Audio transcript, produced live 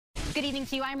Good evening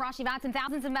to you. I'm Rashi Batson.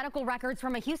 Thousands of medical records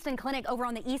from a Houston clinic over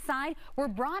on the east side were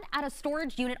brought at a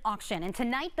storage unit auction. And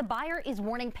tonight, the buyer is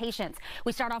warning patients.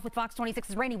 We start off with Fox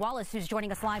 26's Randy Wallace, who's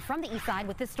joining us live from the east side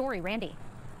with this story. Randy.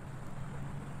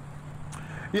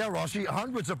 Yeah, Rashi,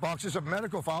 hundreds of boxes of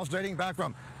medical files dating back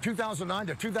from 2009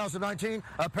 to 2019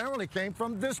 apparently came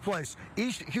from this place,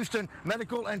 East Houston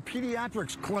Medical and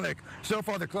Pediatrics Clinic. So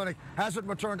far, the clinic hasn't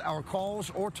returned our calls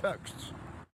or texts.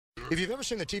 If you've ever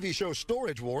seen the TV show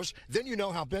Storage Wars, then you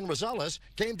know how Ben Rosales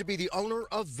came to be the owner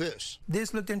of this.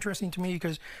 This looked interesting to me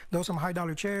because there were some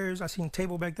high-dollar chairs. I seen a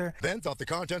table back there. Ben thought the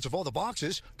contents of all the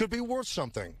boxes could be worth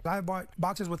something. I bought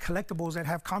boxes with collectibles that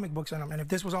have comic books in them, and if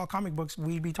this was all comic books,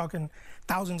 we'd be talking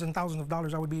thousands and thousands of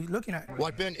dollars I would be looking at.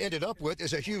 What Ben ended up with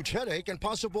is a huge headache and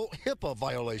possible HIPAA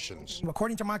violations.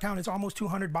 According to my count, it's almost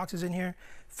 200 boxes in here,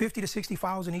 50 to 60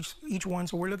 files in each one,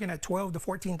 so we're looking at 12 to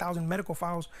 14,000 medical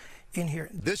files in here.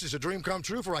 This is a dream come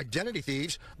true for identity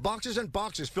thieves. Boxes and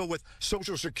boxes filled with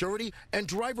Social Security and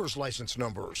driver's license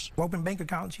numbers. Open bank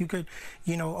accounts, you could,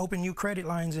 open new credit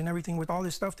lines and everything with all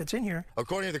this stuff that's in here.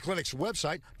 According to the clinic's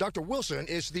website, Dr. Wilson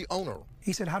is the owner.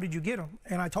 He said, "How did you get them?"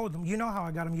 And I told him, "You know how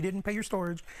I got them. You didn't pay your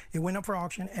storage. It went up for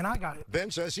auction, and I got it."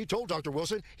 Ben says he told Dr.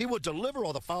 Wilson he would deliver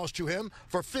all the files to him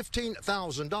for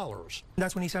 $15,000.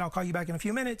 That's when he said, "I'll call you back in a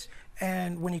few minutes."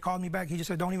 And when he called me back, he just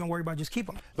said, "Don't even worry about it, just keep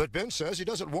them." But Ben says he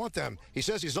doesn't want them. He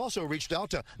says he's also reached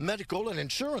out to medical and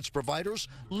insurance providers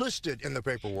listed in the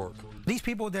paperwork. These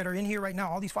people that are in here right now,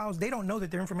 all these files, they don't know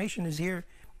that their information is here,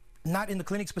 not in the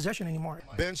clinic's possession anymore.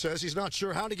 Ben says he's not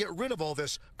sure how to get rid of all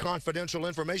this confidential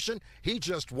information. He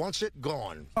just wants it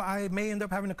gone. I may end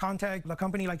up having to contact a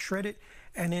company like Shred-it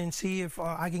and then see if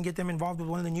I can get them involved with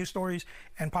one of the news stories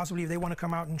and possibly if they want to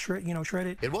come out and shred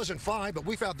it. It wasn't 5, but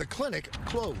we found the clinic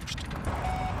closed.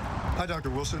 Hi, Dr.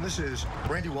 Wilson. This is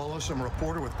Randy Wallace. I'm a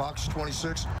reporter with Fox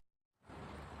 26.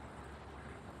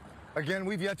 Again,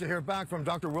 we've yet to hear back from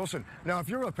Dr. Wilson. Now, if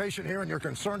you're a patient here and you're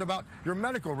concerned about your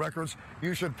medical records,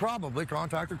 you should probably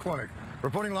contact the clinic.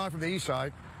 Reporting live from the east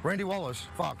side, Randy Wallace,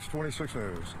 Fox 26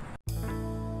 News.